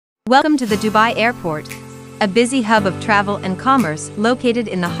Welcome to the Dubai Airport, a busy hub of travel and commerce located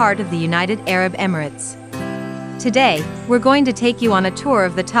in the heart of the United Arab Emirates. Today, we're going to take you on a tour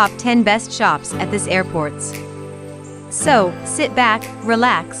of the top 10 best shops at this airport. So, sit back,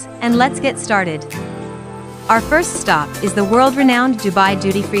 relax, and let's get started. Our first stop is the world-renowned Dubai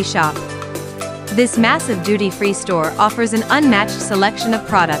duty-free shop. This massive duty-free store offers an unmatched selection of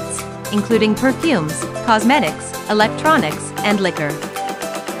products, including perfumes, cosmetics, electronics, and liquor.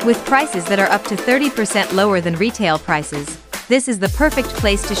 With prices that are up to 30% lower than retail prices, this is the perfect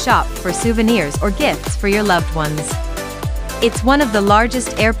place to shop for souvenirs or gifts for your loved ones. It's one of the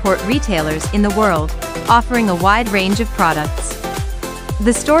largest airport retailers in the world, offering a wide range of products.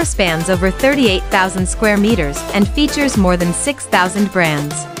 The store spans over 38,000 square meters and features more than 6,000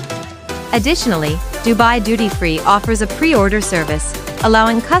 brands. Additionally, Dubai Duty Free offers a pre-order service,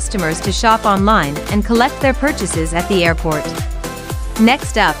 allowing customers to shop online and collect their purchases at the airport.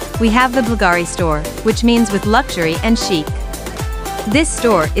 Next up, we have the Bvlgari store, which means with luxury and chic. This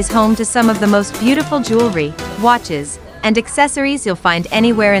store is home to some of the most beautiful jewelry, watches, and accessories you'll find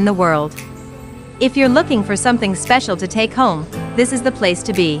anywhere in the world. If you're looking for something special to take home, this is the place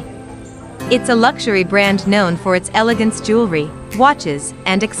to be. It's a luxury brand known for its elegant jewelry, watches,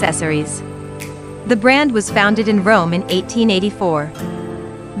 and accessories. The brand was founded in Rome in 1884.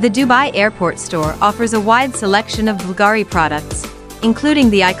 The Dubai Airport store offers a wide selection of Bvlgari products, including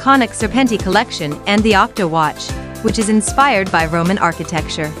the iconic Serpenti collection and the Octo watch, which is inspired by Roman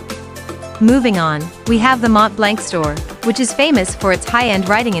architecture. Moving on, we have the Montblanc store, which is famous for its high-end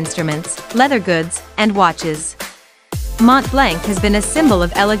writing instruments, leather goods, and watches. Montblanc has been a symbol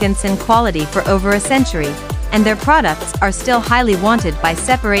of elegance and quality for over a century, and their products are still highly wanted by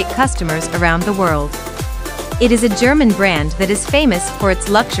separate customers around the world. It is a German brand that is famous for its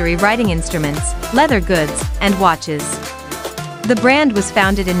luxury writing instruments, leather goods, and watches. The brand was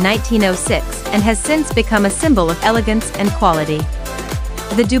founded in 1906 and has since become a symbol of elegance and quality.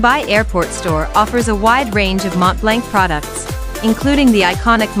 The Dubai Airport store offers a wide range of Montblanc products, including the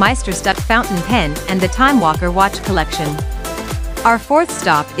iconic Meisterstück fountain pen and the Time Walker watch collection. Our fourth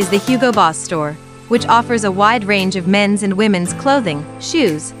stop is the Hugo Boss store, which offers a wide range of men's and women's clothing,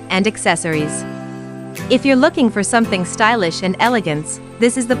 shoes, and accessories. If you're looking for something stylish and elegance,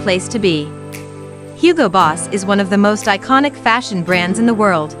 this is the place to be. Hugo Boss is one of the most iconic fashion brands in the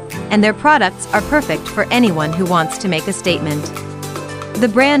world, and their products are perfect for anyone who wants to make a statement. The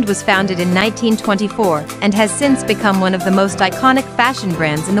brand was founded in 1924 and has since become one of the most iconic fashion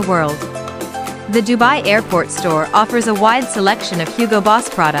brands in the world. The Dubai Airport store offers a wide selection of Hugo Boss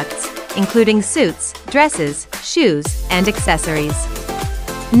products, including suits, dresses, shoes, and accessories.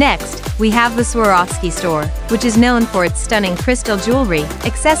 Next, we have the Swarovski store, which is known for its stunning crystal jewelry,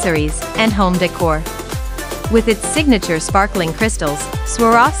 accessories, and home decor. With its signature sparkling crystals,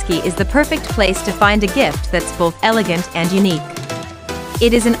 Swarovski is the perfect place to find a gift that's both elegant and unique.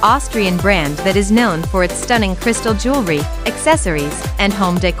 It is an Austrian brand that is known for its stunning crystal jewelry, accessories, and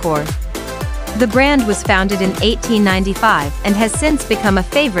home decor. The brand was founded in 1895 and has since become a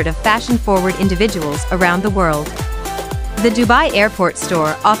favorite of fashion-forward individuals around the world. The Dubai Airport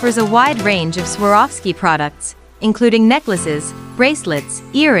store offers a wide range of Swarovski products, including necklaces, bracelets,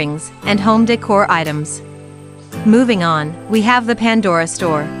 earrings, and home decor items. Moving on, we have the Pandora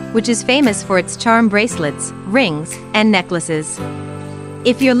store, which is famous for its charm bracelets, rings, and necklaces.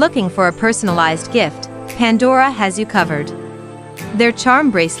 If you're looking for a personalized gift, Pandora has you covered. Their charm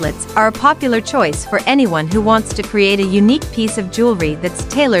bracelets are a popular choice for anyone who wants to create a unique piece of jewelry that's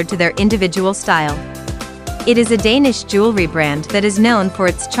tailored to their individual style. It is a Danish jewelry brand that is known for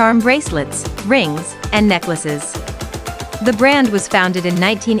its charm bracelets, rings, and necklaces. The brand was founded in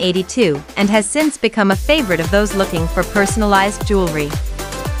 1982 and has since become a favorite of those looking for personalized jewelry.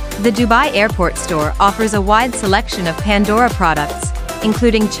 The Dubai Airport store offers a wide selection of Pandora products,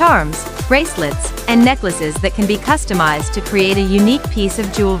 including charms, bracelets, and necklaces that can be customized to create a unique piece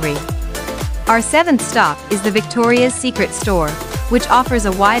of jewelry. Our seventh stop is the Victoria's Secret store, which offers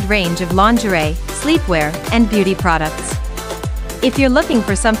a wide range of lingerie, sleepwear, and beauty products. If you're looking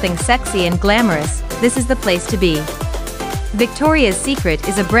for something sexy and glamorous, this is the place to be. Victoria's Secret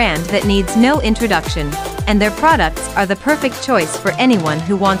is a brand that needs no introduction, and their products are the perfect choice for anyone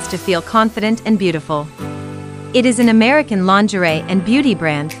who wants to feel confident and beautiful. It is an American lingerie and beauty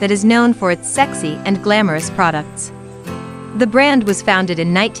brand that is known for its sexy and glamorous products. The brand was founded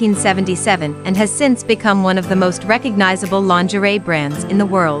in 1977 and has since become one of the most recognizable lingerie brands in the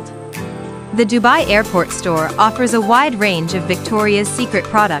world. The Dubai Airport store offers a wide range of Victoria's Secret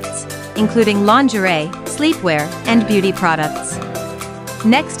products, including lingerie, sleepwear, and beauty products.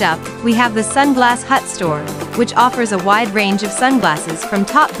 Next up, we have the Sunglass Hut store, which offers a wide range of sunglasses from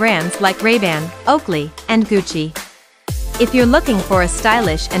top brands like Ray-Ban, Oakley, and Gucci. If you're looking for a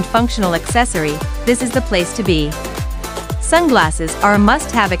stylish and functional accessory, this is the place to be. Sunglasses are a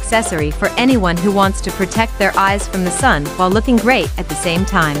must-have accessory for anyone who wants to protect their eyes from the sun while looking great at the same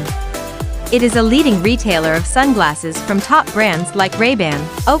time. It is a leading retailer of sunglasses from top brands like Ray-Ban,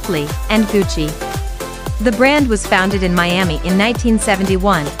 Oakley, and Gucci. The brand was founded in Miami in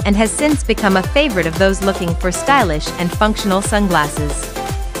 1971 and has since become a favorite of those looking for stylish and functional sunglasses.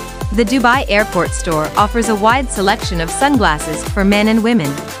 The Dubai Airport store offers a wide selection of sunglasses for men and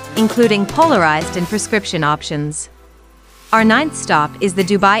women, including polarized and prescription options. Our ninth stop is the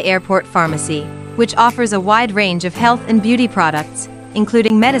Dubai Airport Pharmacy, which offers a wide range of health and beauty products,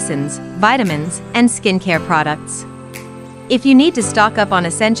 including medicines, vitamins, and skincare products. If you need to stock up on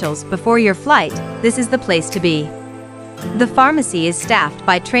essentials before your flight, this is the place to be. The pharmacy is staffed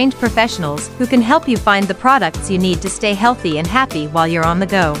by trained professionals who can help you find the products you need to stay healthy and happy while you're on the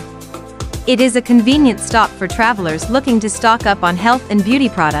go. It is a convenient stop for travelers looking to stock up on health and beauty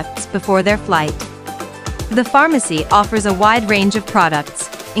products before their flight. The pharmacy offers a wide range of products,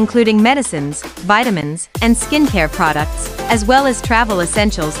 including medicines, vitamins, and skincare products, as well as travel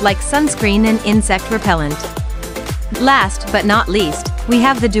essentials like sunscreen and insect repellent. Last but not least, we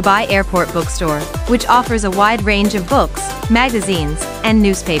have the Dubai Airport Bookstore, which offers a wide range of books, magazines, and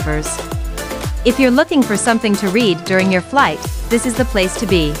newspapers. If you're looking for something to read during your flight, this is the place to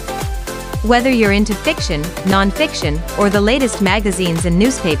be. Whether you're into fiction, non-fiction, or the latest magazines and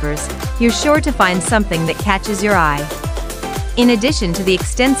newspapers, you're sure to find something that catches your eye. In addition to the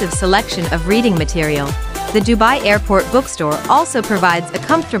extensive selection of reading material, the Dubai Airport Bookstore also provides a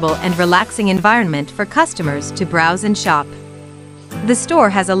comfortable and relaxing environment for customers to browse and shop. The store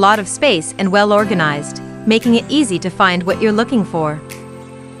has a lot of space and well organized, making it easy to find what you're looking for.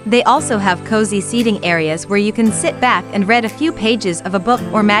 They also have cozy seating areas where you can sit back and read a few pages of a book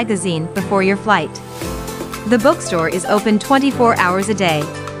or magazine before your flight. The bookstore is open 24 hours a day,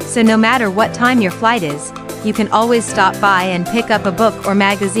 so no matter what time your flight is, you can always stop by and pick up a book or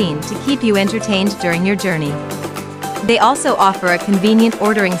magazine to keep you entertained during your journey. They also offer a convenient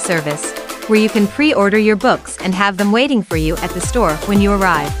ordering service, where you can pre-order your books and have them waiting for you at the store when you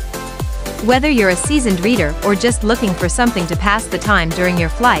arrive. Whether you're a seasoned reader or just looking for something to pass the time during your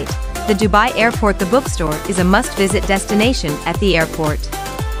flight, the Dubai Airport Bookstore is a must-visit destination at the airport.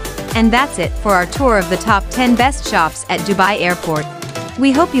 And that's it for our tour of the top 10 best shops at Dubai Airport.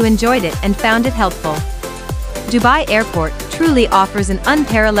 We hope you enjoyed it and found it helpful. Dubai Airport truly offers an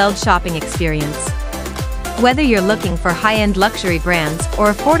unparalleled shopping experience. Whether you're looking for high-end luxury brands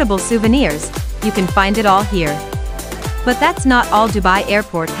or affordable souvenirs, you can find it all here. But that's not all Dubai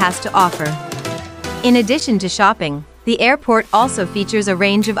Airport has to offer. In addition to shopping, the airport also features a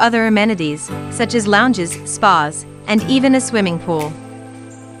range of other amenities, such as lounges, spas, and even a swimming pool.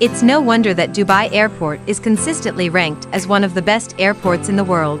 It's no wonder that Dubai Airport is consistently ranked as one of the best airports in the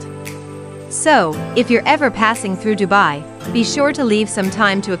world. So, if you're ever passing through Dubai, be sure to leave some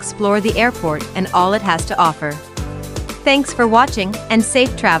time to explore the airport and all it has to offer. Thanks for watching, and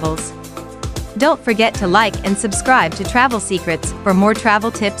safe travels! Don't forget to like and subscribe to Travel Secrets for more travel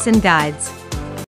tips and guides.